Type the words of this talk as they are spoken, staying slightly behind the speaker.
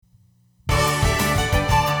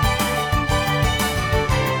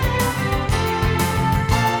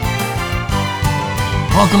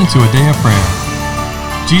Welcome to a day of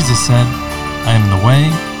prayer. Jesus said, I am the way,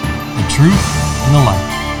 the truth, and the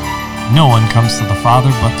life. No one comes to the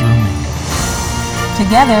Father but through me.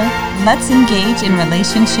 Together, let's engage in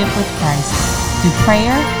relationship with Christ through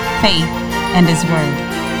prayer, faith, and His Word.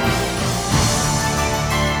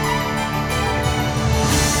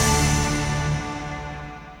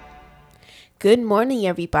 Good morning,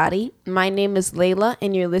 everybody. My name is Layla,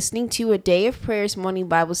 and you're listening to a Day of Prayers morning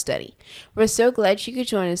Bible study. We're so glad you could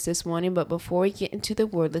join us this morning, but before we get into the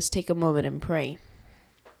Word, let's take a moment and pray.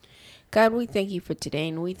 God, we thank you for today,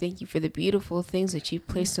 and we thank you for the beautiful things that you've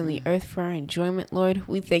placed on the earth for our enjoyment, Lord.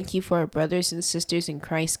 We thank you for our brothers and sisters in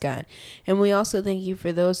Christ, God. And we also thank you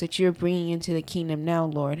for those that you're bringing into the kingdom now,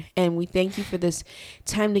 Lord. And we thank you for this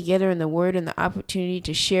time together in the Word and the opportunity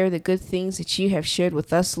to share the good things that you have shared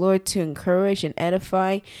with us, Lord, to encourage and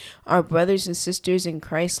edify our brothers and sisters in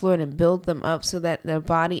Christ, Lord, and build them up so that their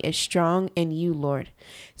body is strong in you, Lord.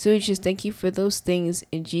 So we just thank you for those things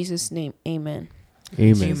in Jesus' name. Amen.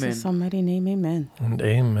 Amen. Jesus' almighty name, amen. And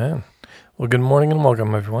amen. Well, good morning and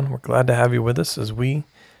welcome, everyone. We're glad to have you with us as we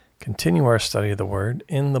continue our study of the Word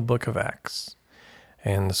in the book of Acts.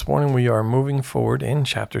 And this morning we are moving forward in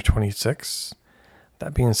chapter 26.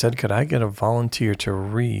 That being said, could I get a volunteer to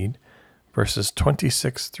read verses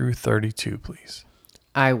 26 through 32, please?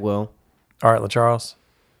 I will. All right, LaCharles.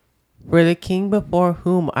 For the king before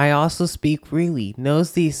whom I also speak freely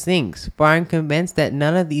knows these things, for I am convinced that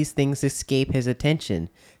none of these things escape his attention,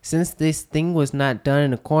 since this thing was not done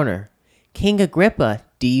in a corner. King Agrippa,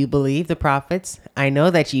 do you believe the prophets? I know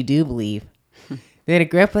that you do believe. Then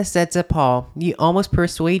Agrippa said to Paul, you almost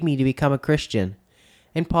persuade me to become a Christian.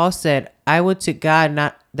 And Paul said, I would to God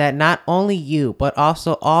that not only you, but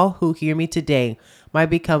also all who hear me today might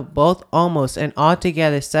become both almost and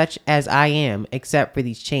altogether such as I am, except for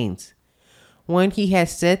these chains. When he had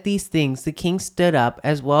said these things, the king stood up,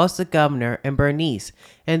 as well as the governor and Bernice,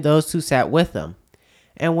 and those who sat with him.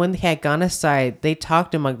 And when they had gone aside, they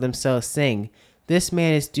talked among themselves, saying, This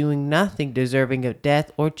man is doing nothing deserving of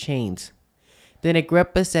death or chains. Then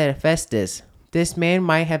Agrippa said to Festus, This man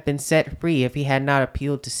might have been set free if he had not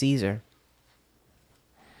appealed to Caesar.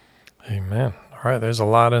 Amen. All right, there's a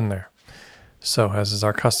lot in there. So, as is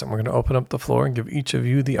our custom, we're going to open up the floor and give each of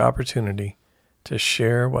you the opportunity to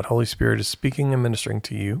share what Holy Spirit is speaking and ministering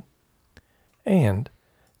to you, and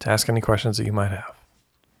to ask any questions that you might have.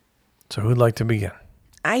 So who'd like to begin?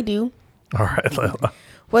 I do. All right, Layla.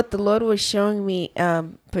 What the Lord was showing me,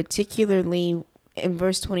 particularly in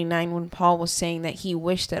verse 29, when Paul was saying that he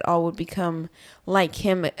wished that all would become like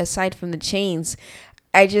him, aside from the chains,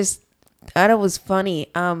 I just thought it was funny.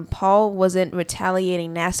 Paul wasn't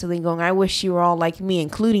retaliating nastily, going, I wish you were all like me,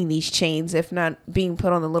 including these chains, if not being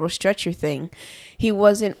put on the little stretcher thing. He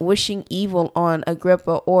wasn't wishing evil on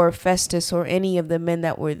Agrippa or Festus or any of the men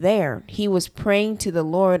that were there. He was praying to the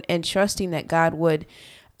Lord and trusting that God would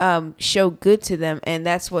show good to them, and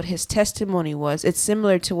that's what his testimony was. It's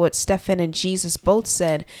similar to what Stephen and Jesus both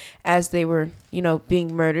said as they were,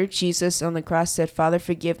 being murdered. Jesus on the cross said, Father,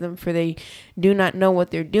 forgive them, for they do not know what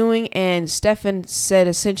they're doing. And Stephen said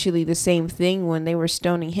essentially the same thing when they were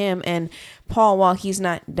stoning him. And Paul, while he's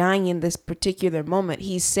not dying in this particular moment,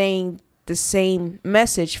 he's saying the same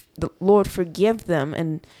message. The Lord, forgive them,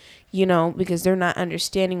 and because they're not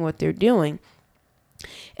understanding what they're doing.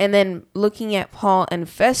 And then looking at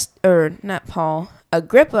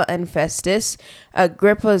Agrippa and Festus,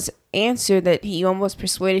 Agrippa's answer that he almost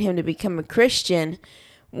persuaded him to become a Christian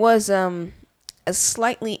was a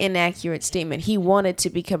slightly inaccurate statement. He wanted to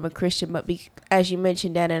become a Christian, but as you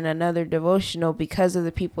mentioned that in another devotional, because of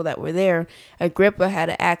the people that were there, Agrippa had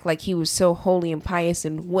to act like he was so holy and pious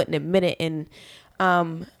and wouldn't admit it in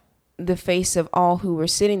the face of all who were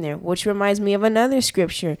sitting there, which reminds me of another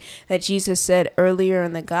scripture that Jesus said earlier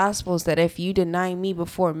in the Gospels, that if you deny me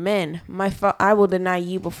before men, I will deny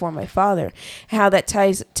you before my Father. How that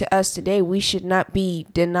ties to us today. We should not be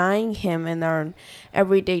denying him in our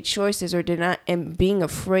everyday choices, or and being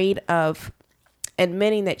afraid of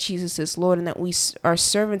admitting that Jesus is Lord and that we are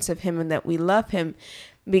servants of him and that we love him.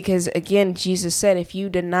 Because again, Jesus said, if you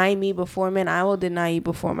deny me before men, I will deny you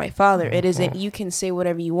before my Father. It isn't you can say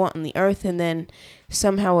whatever you want on the earth and then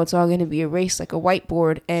somehow it's all going to be erased like a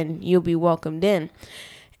whiteboard and you'll be welcomed in.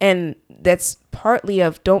 And that's partly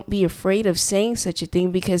of don't be afraid of saying such a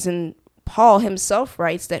thing, because Paul himself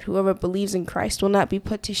writes that whoever believes in Christ will not be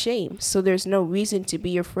put to shame. So there's no reason to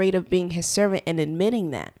be afraid of being his servant and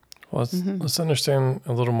admitting that. Well, let's understand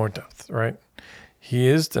a little more depth, right? He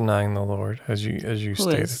is denying the Lord, as you Who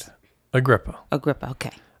stated. is? Agrippa,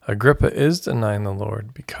 okay. Agrippa is denying the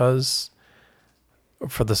Lord because,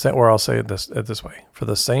 or I'll say it this way, for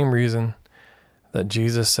the same reason that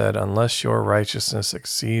Jesus said, unless your righteousness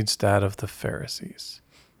exceeds that of the Pharisees,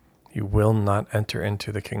 you will not enter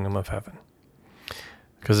into the kingdom of heaven.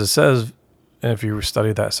 Because it says, and if you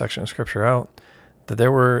study that section of scripture out, that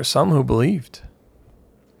there were some who believed.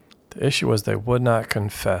 The issue was they would not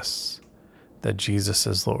confess that Jesus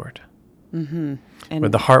is Lord. Mm-hmm. And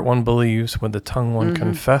With the heart one believes, with the tongue one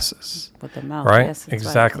confesses. with the mouth, Right? yes, that's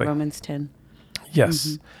Exactly. Romans 10.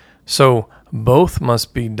 Yes. So both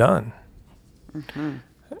must be done.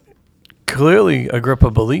 Clearly,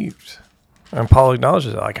 Agrippa believed. And Paul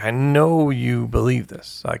acknowledges it. Like, I know you believe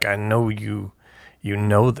this. Like, I know you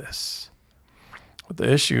know this. But the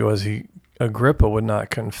issue was Agrippa would not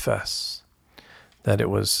confess that it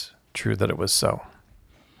was true, that it was so.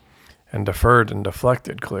 And deferred and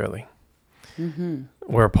deflected clearly.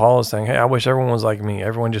 Where Paul is saying, hey, I wish everyone was like me.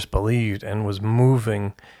 Everyone just believed and was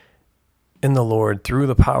moving in the Lord through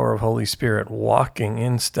the power of Holy Spirit, walking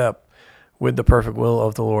in step with the perfect will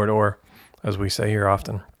of the Lord, or as we say here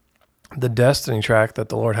often, the destiny track that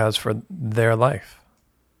the Lord has for their life.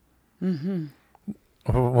 We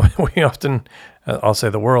often, I'll say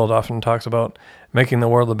the world often talks about making the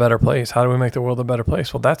world a better place. How do we make the world a better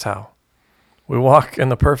place? Well, that's how. We walk in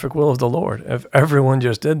the perfect will of the Lord. If everyone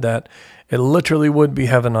just did that, it literally would be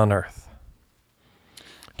heaven on earth.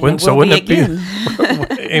 Wouldn't it be?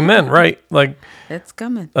 Amen, right? Like, It's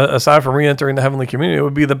coming. aside from re-entering the heavenly community, it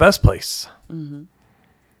would be the best place.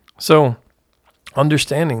 So,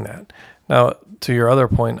 understanding that. Now, to your other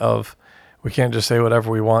point of we can't just say whatever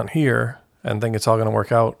we want here and think it's all going to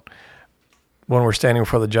work out when we're standing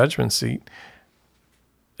before the judgment seat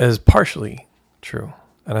is partially true.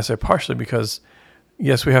 And I say partially because,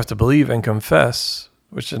 yes, we have to believe and confess,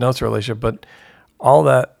 which denotes a relationship, but all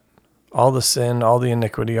the sin, all the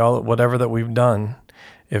iniquity, whatever that we've done,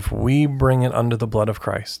 if we bring it under the blood of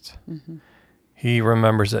Christ, he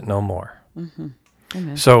remembers it no more.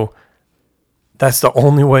 Amen. So that's the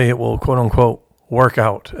only way it will, quote unquote, work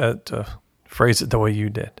out, to phrase it the way you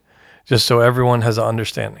did, just so everyone has an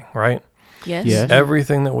understanding, right? Yes. Yes.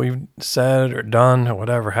 Everything that we've said or done or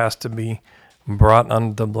whatever has to be brought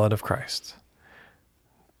under the blood of Christ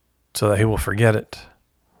so that he will forget it,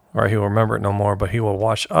 or he will remember it no more, but he will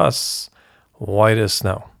wash us white as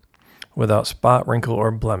snow without spot, wrinkle,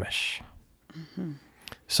 or blemish.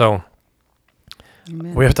 So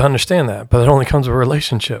we have to understand that, but it only comes with a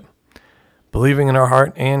relationship. Believing in our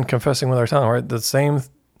heart and confessing with our tongue, right?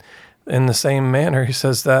 In the same manner, he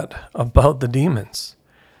says that about the demons.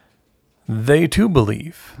 They too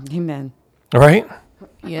believe, Amen. right?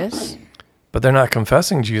 Yes. But they're not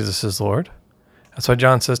confessing Jesus is Lord. That's why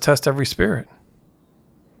John says, test every spirit.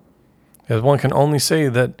 Because one can only say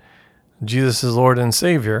that Jesus is Lord and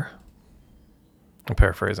Savior. I'm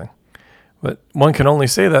paraphrasing. But one can only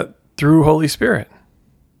say that through Holy Spirit.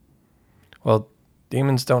 Well,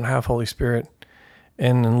 demons don't have Holy Spirit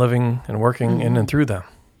in and living and working in and through them.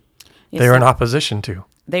 Yes, They are in opposition to.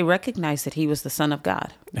 They recognized that he was the Son of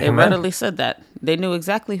God. They Amen. readily said that. They knew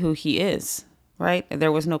exactly who he is, right?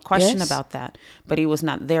 There was no question Yes. about that. But he was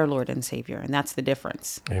not their Lord and Savior, and that's the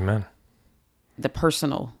difference. Amen. The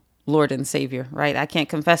personal Lord and Savior, right? I can't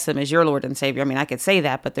confess him as your Lord and Savior. I mean, I could say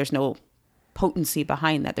that, but there's no potency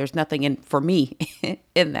behind that. There's nothing in for me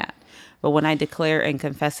in that. But when I declare and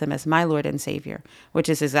confess him as my Lord and Savior, which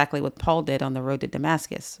is exactly what Paul did on the road to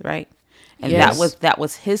Damascus, right? And Yes. that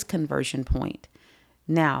was his conversion point.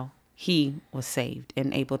 Now he was saved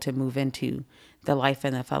and able to move into the life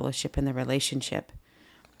and the fellowship and the relationship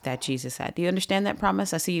that Jesus had. Do you understand that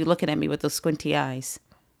promise? I see you looking at me with those squinty eyes.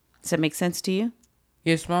 Does that make sense to you?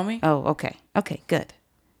 Yes, mommy? Oh, okay. Okay, good.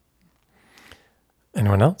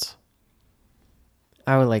 Anyone else?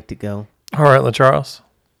 I would like to go. All right, LaCharles.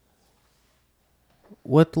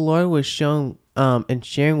 What the Lord was showing and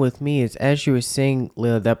sharing with me is, as you were saying,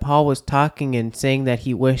 Lil, that Paul was talking and saying that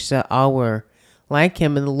he wished that all were like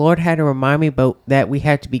him, and the Lord had to remind me about that we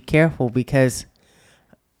had to be careful, because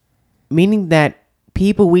meaning that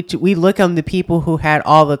people we look on the people who had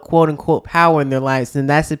all the quote unquote power in their lives, and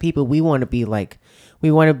that's the people we want to be like. We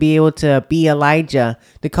want to be able to be Elijah,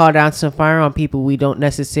 to call down some fire on people we don't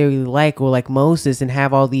necessarily like, or like Moses, and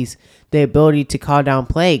have all the ability to call down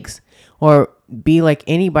plagues, or be like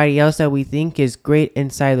anybody else that we think is great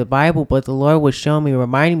inside the Bible. But the Lord was showing me,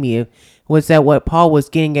 reminding me of, was that what Paul was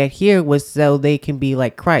getting at here was so they can be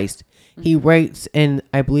like Christ. He writes in,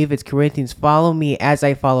 I believe it's Corinthians, follow me as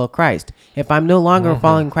I follow Christ. If I'm no longer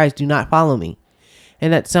following Christ, do not follow me.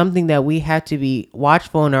 And that's something that we have to be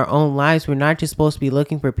watchful in our own lives. We're not just supposed to be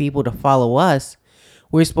looking for people to follow us.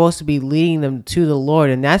 We're supposed to be leading them to the Lord,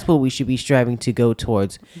 and that's what we should be striving to go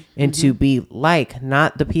towards and to be like,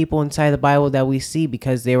 not the people inside the Bible that we see,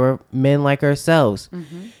 because they were men like ourselves.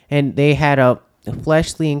 And they had a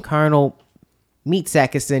fleshly and carnal meat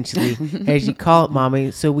sack, essentially, as you call it,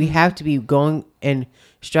 mommy. So we have to be going and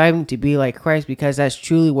striving to be like Christ, because that's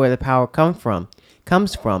truly where the power comes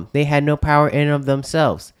from. They had no power in and of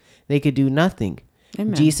themselves. They could do nothing.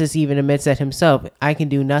 Amen. Jesus even admits that himself. I can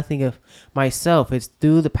do nothing of myself. It's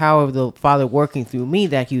through the power of the Father working through me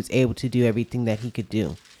that he was able to do everything that he could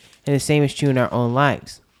do. And the same is true in our own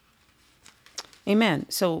lives. Amen.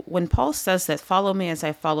 So when Paul says that, follow me as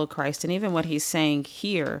I follow Christ, and even what he's saying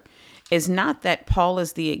here is not that Paul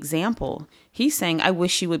is the example. He's saying, I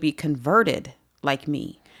wish you would be converted like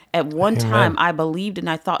me. At one time, I believed and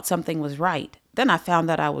I thought something was right. Then I found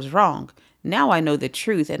that I was wrong. Now I know the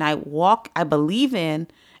truth, and I believe in,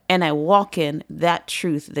 and I walk in that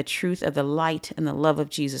truth, the truth of the light and the love of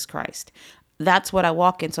Jesus Christ. That's what I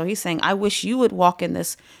walk in. So he's saying, I wish you would walk in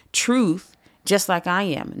this truth just like I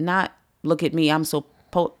am. Not, look at me, I'm so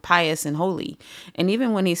pious and holy. And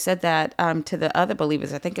even when he said that to the other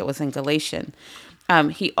believers, I think it was in Galatians,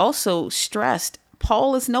 he also stressed,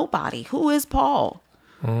 Paul is nobody. Who is Paul?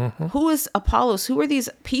 Who is Apollos? Who are these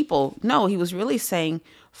people? No, he was really saying,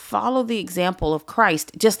 follow the example of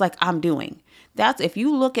Christ, just like I'm doing. That's, if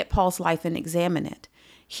you look at Paul's life and examine it,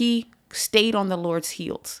 he stayed on the Lord's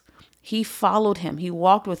heels. He followed him. He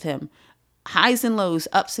walked with him, highs and lows,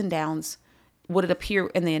 ups and downs, would it appear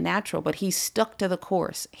in the natural, but he stuck to the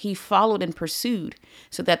course. He followed and pursued,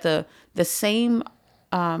 so that the same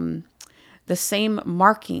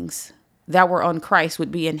markings that were on Christ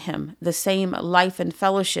would be in him. The same life and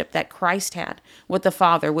fellowship that Christ had with the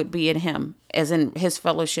Father would be in him, as in his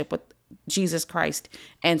fellowship with Jesus Christ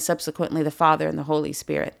and subsequently the Father and the Holy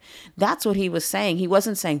Spirit. That's what he was saying. He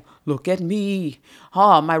wasn't saying, look at me.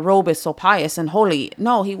 Oh, my robe is so pious and holy.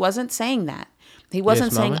 No, he wasn't saying that. He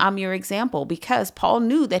wasn't saying, I'm your example, because Paul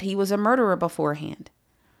knew that he was a murderer beforehand.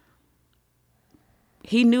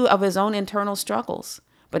 He knew of his own internal struggles,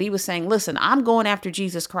 but he was saying, listen, I'm going after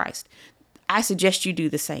Jesus Christ. I suggest you do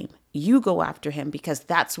the same. You go after him, because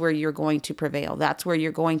that's where you're going to prevail. That's where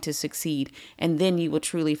you're going to succeed. And then you will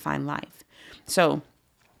truly find life. So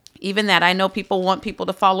even that, I know people want people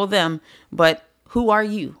to follow them, but who are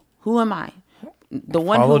you? Who am I? The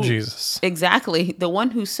one Follow who, Jesus. Exactly. The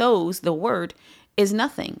one who sows the word is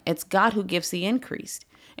nothing. It's God who gives the increase.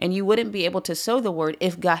 And you wouldn't be able to sow the word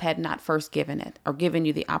if God had not first given it, or given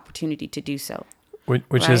you the opportunity to do so.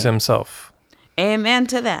 Which is himself. Amen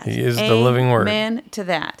to that. He is the living word. Amen to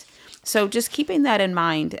that. So just keeping that in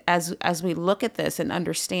mind as we look at this and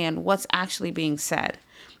understand what's actually being said,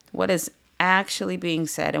 what is actually being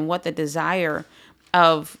said, and what the desire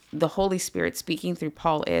of the Holy Spirit speaking through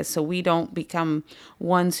Paul is, so we don't become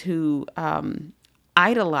ones who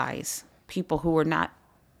idolize people who are not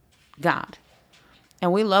God.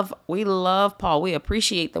 And we love Paul. We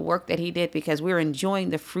appreciate the work that he did, because we're enjoying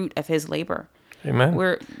the fruit of his labor.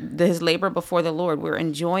 Amen. His labor before the Lord. We're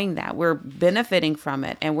enjoying that. We're benefiting from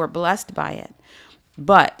it, and we're blessed by it.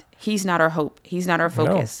 But he's not our hope. He's not our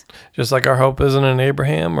focus. No. Just like our hope isn't in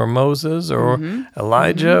Abraham or Moses or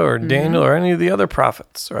Elijah or Daniel or any of the other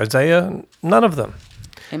prophets or Isaiah. None of them.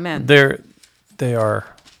 Amen. They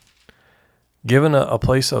are given a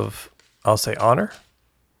place of, I'll say, honor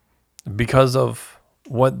because of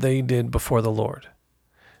what they did before the Lord.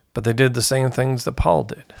 But they did the same things that Paul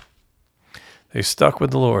did. They stuck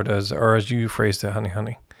with the Lord, as you phrased it,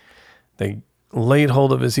 honey. They laid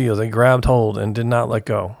hold of his heels. They grabbed hold and did not let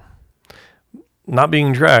go. Not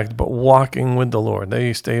being dragged, but walking with the Lord.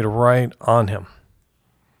 They stayed right on him.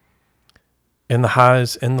 In the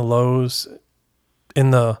highs, in the lows,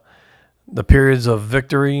 in the periods of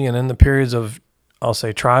victory, and in the periods of, I'll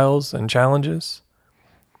say, trials and challenges,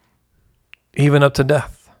 even up to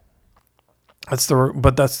death. That's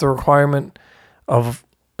the requirement of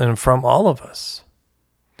and from all of us.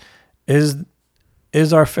 Is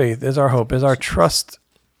our faith, is our hope, is our trust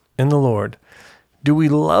in the Lord. Do we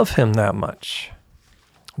love him that much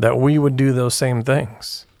that we would do those same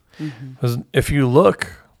things? Because if you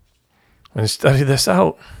look and study this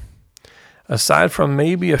out, aside from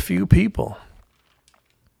maybe a few people,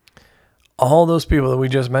 all those people that we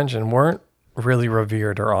just mentioned weren't really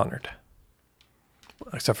revered or honored,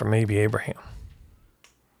 except for maybe Abraham.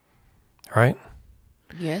 Right?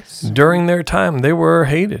 Yes. During their time, they were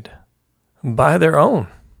hated by their own.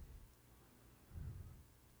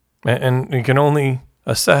 And you can only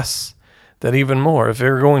assess that even more. If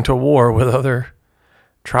they're going to war with other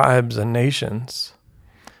tribes and nations,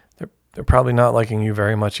 they're probably not liking you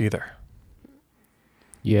very much either.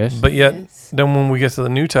 Yes. But yet, Yes. then when we get to the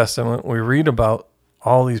New Testament, we read about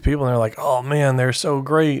all these people, and they're like, "Oh man, they're so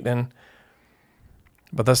great,"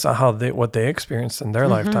 but that's not how what they experienced in their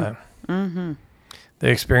lifetime.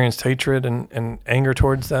 They experienced hatred and anger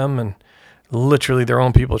towards them, and literally their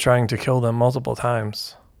own people trying to kill them multiple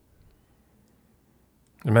times.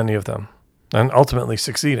 And many of them, and ultimately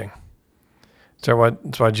succeeding.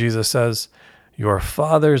 That's why Jesus says, "Your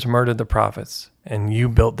fathers murdered the prophets, and you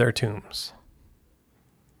built their tombs."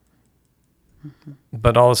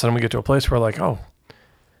 But all of a sudden we get to a place where like, oh,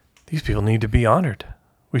 these people need to be honored.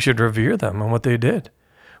 We should revere them and what they did.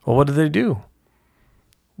 Well, what did they do?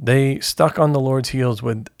 They stuck on the Lord's heels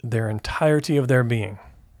with their entirety of their being.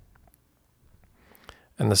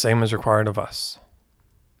 And the same is required of us.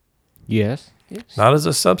 Yes. Not as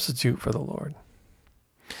a substitute for the Lord.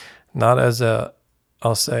 Not as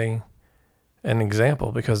I'll say, an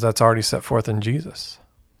example, because that's already set forth in Jesus.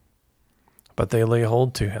 But they lay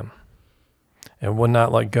hold to him and would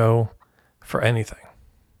not let go for anything.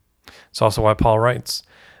 It's also why Paul writes,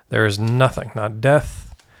 there is nothing, not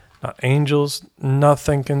death, not angels,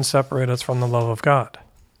 nothing can separate us from the love of God.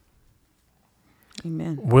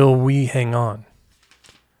 Amen. Will we hang on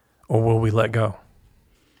or will we let go?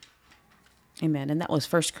 Amen. And that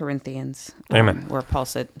was 1 Corinthians, Amen. where Paul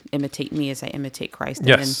said, imitate me as I imitate Christ.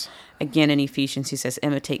 Yes. And then again in Ephesians, he says,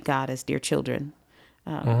 imitate God as dear children.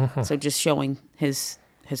 So just showing his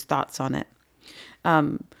thoughts on it.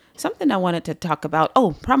 Something I wanted to talk about.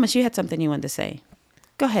 Oh, promise you had something you wanted to say.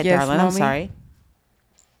 Go ahead, Yes, darling. I'm Mommy. sorry.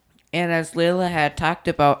 And as Layla had talked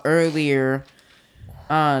about earlier,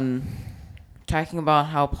 talking about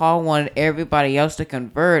how Paul wanted everybody else to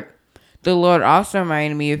convert, the Lord also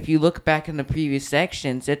reminded me, if you look back in the previous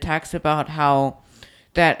sections, it talks about how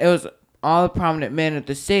that it was all the prominent men of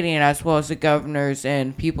the city, and as well as the governors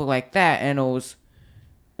and people like that, and it was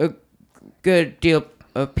a good deal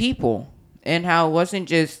of people, and how it wasn't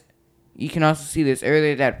just, you can also see this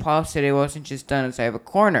earlier, that Paul said it wasn't just done inside of a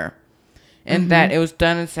corner, and that it was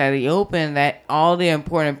done inside the open, that all the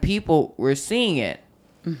important people were seeing it,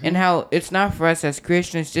 and how it's not for us as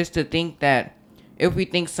Christians just to think that if we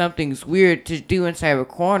think something's weird to do inside of a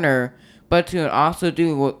corner, but to also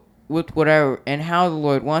do with whatever and how the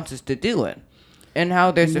Lord wants us to do it, and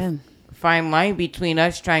how there's Amen. a fine line between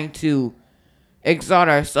us trying to exalt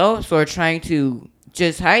ourselves or trying to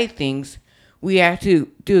just hide things. We have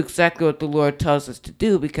to do exactly what the Lord tells us to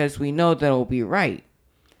do because we know that it will be right.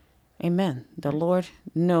 Amen. The Lord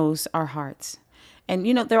knows our hearts. And,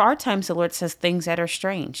 there are times the Lord says things that are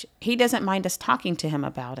strange. He doesn't mind us talking to him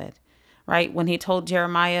about it, right? When he told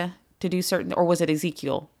Jeremiah to do certain, or was it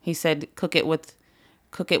Ezekiel? He said, cook it with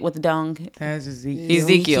dung. That's Ezekiel.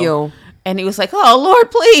 Ezekiel. And he was like, oh,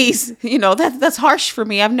 Lord, please. That's harsh for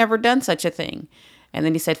me. I've never done such a thing. And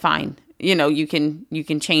then he said, fine. You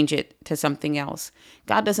can change it to something else.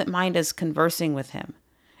 God doesn't mind us conversing with him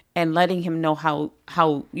and letting him know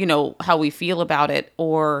how we feel about it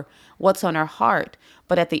or what's on our heart.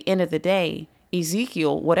 But at the end of the day,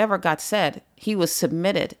 Ezekiel, whatever God said, he was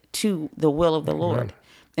submitted to the will of the Lord.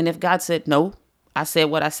 And if God said, no, I said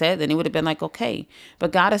what I said, then he would have been like, okay.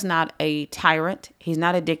 But God is not a tyrant. He's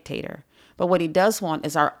not a dictator. But what he does want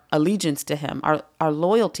is our allegiance to him, our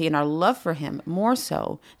loyalty and our love for him, more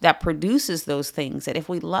so, that produces those things that if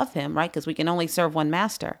we love him, right, because we can only serve one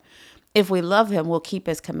master. If we love him, we'll keep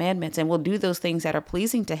his commandments and we'll do those things that are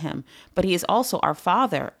pleasing to him. But he is also our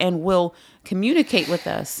Father and will communicate with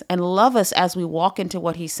us and love us as we walk into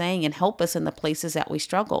what he's saying and help us in the places that we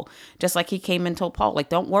struggle. Just like he came and told Paul, like,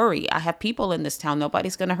 don't worry. I have people in this town.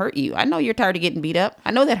 Nobody's going to hurt you. I know you're tired of getting beat up.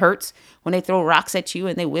 I know that hurts when they throw rocks at you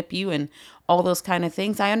and they whip you and all those kind of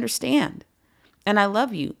things. I understand. And I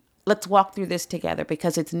love you. Let's walk through this together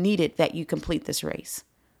because it's needed that you complete this race.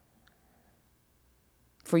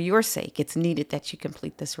 For your sake, it's needed that you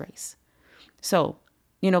complete this race. So,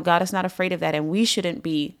 God is not afraid of that. And we shouldn't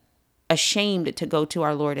be ashamed to go to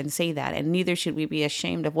our Lord and say that. And neither should we be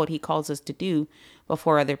ashamed of what he calls us to do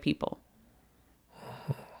before other people.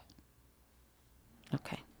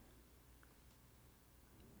 Okay.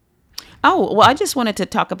 Oh, well, I just wanted to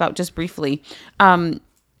talk about just briefly,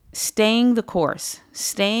 staying the course,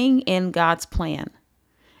 staying in God's plan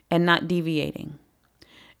and not deviating.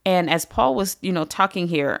 And as Paul was, talking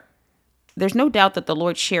here, there's no doubt that the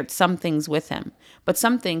Lord shared some things with him, but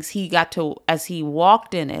some things he got to, as he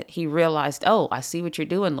walked in it, he realized, oh, I see what you're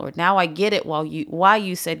doing, Lord. Now I get it why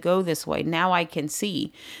you said go this way. Now I can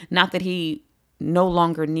see. Not that he no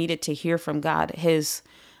longer needed to hear from God, his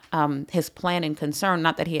plan and concern,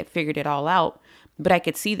 not that he had figured it all out, but I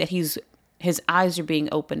could see that his eyes are being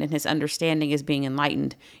opened and his understanding is being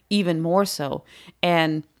enlightened even more so.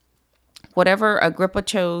 And whatever Agrippa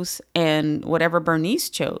chose and whatever Bernice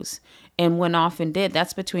chose and went off and did,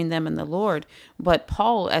 that's between them and the Lord. But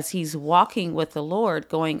Paul, as he's walking with the Lord,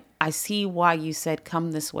 going, I see why you said,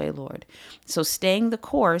 come this way, Lord. So staying the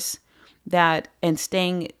course and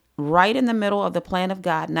staying right in the middle of the plan of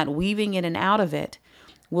God, not weaving in and out of it,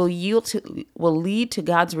 will lead to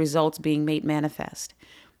God's results being made manifest.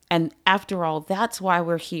 And after all, that's why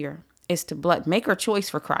we're here, is to make our choice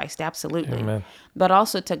for Christ, absolutely. Amen. But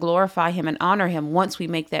also to glorify him and honor him once we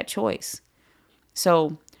make that choice.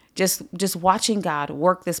 So just watching God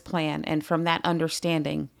work this plan, and from that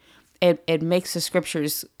understanding, it makes the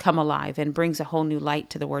scriptures come alive and brings a whole new light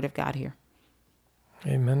to the word of God here.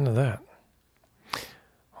 Amen to that.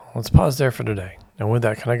 Let's pause there for today. And with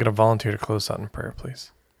that, can I get a volunteer to close out in prayer,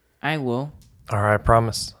 please? I will. All right, I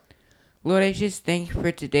promise. Lord, I just thank you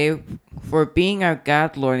for today, for being our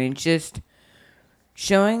God, Lord, and just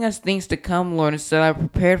showing us things to come, Lord, and so that I'm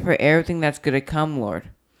prepared for everything that's going to come, Lord.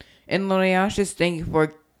 And Lord, I also just thank you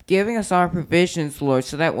for giving us our provisions, Lord,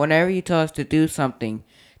 so that whenever you tell us to do something,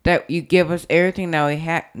 that you give us everything that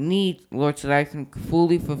we need, Lord, so that I can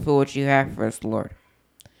fully fulfill what you have for us, Lord.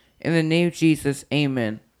 In the name of Jesus,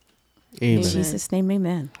 amen. In Jesus' name,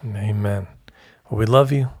 amen. Amen. Well, we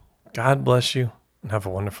love you. God bless you, and have a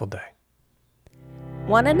wonderful day.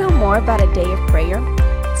 Want to know more about A Day of Prayer?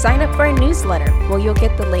 Sign up for our newsletter where you'll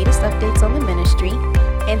get the latest updates on the ministry,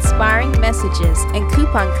 inspiring messages, and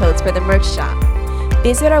coupon codes for the merch shop.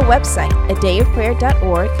 Visit our website,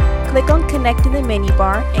 adayofprayer.org, click on Connect in the menu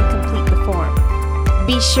bar, and complete the form.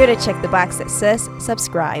 Be sure to check the box that says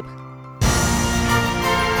subscribe.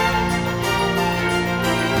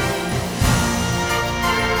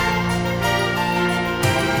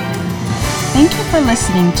 Thank you for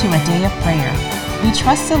listening to A Day of Prayer. We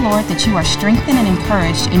trust the Lord that you are strengthened and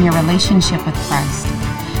encouraged in your relationship with Christ.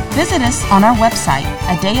 Visit us on our website,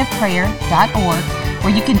 adayofprayer.org,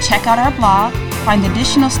 where you can check out our blog, find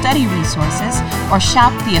additional study resources, or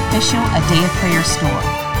shop the official A Day of Prayer store.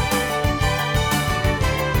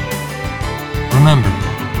 Remember,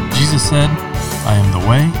 Jesus said, I am the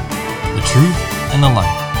way, the truth, and the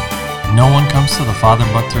life. No one comes to the Father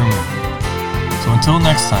but through me. So until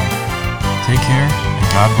next time, take care and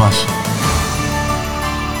God bless you.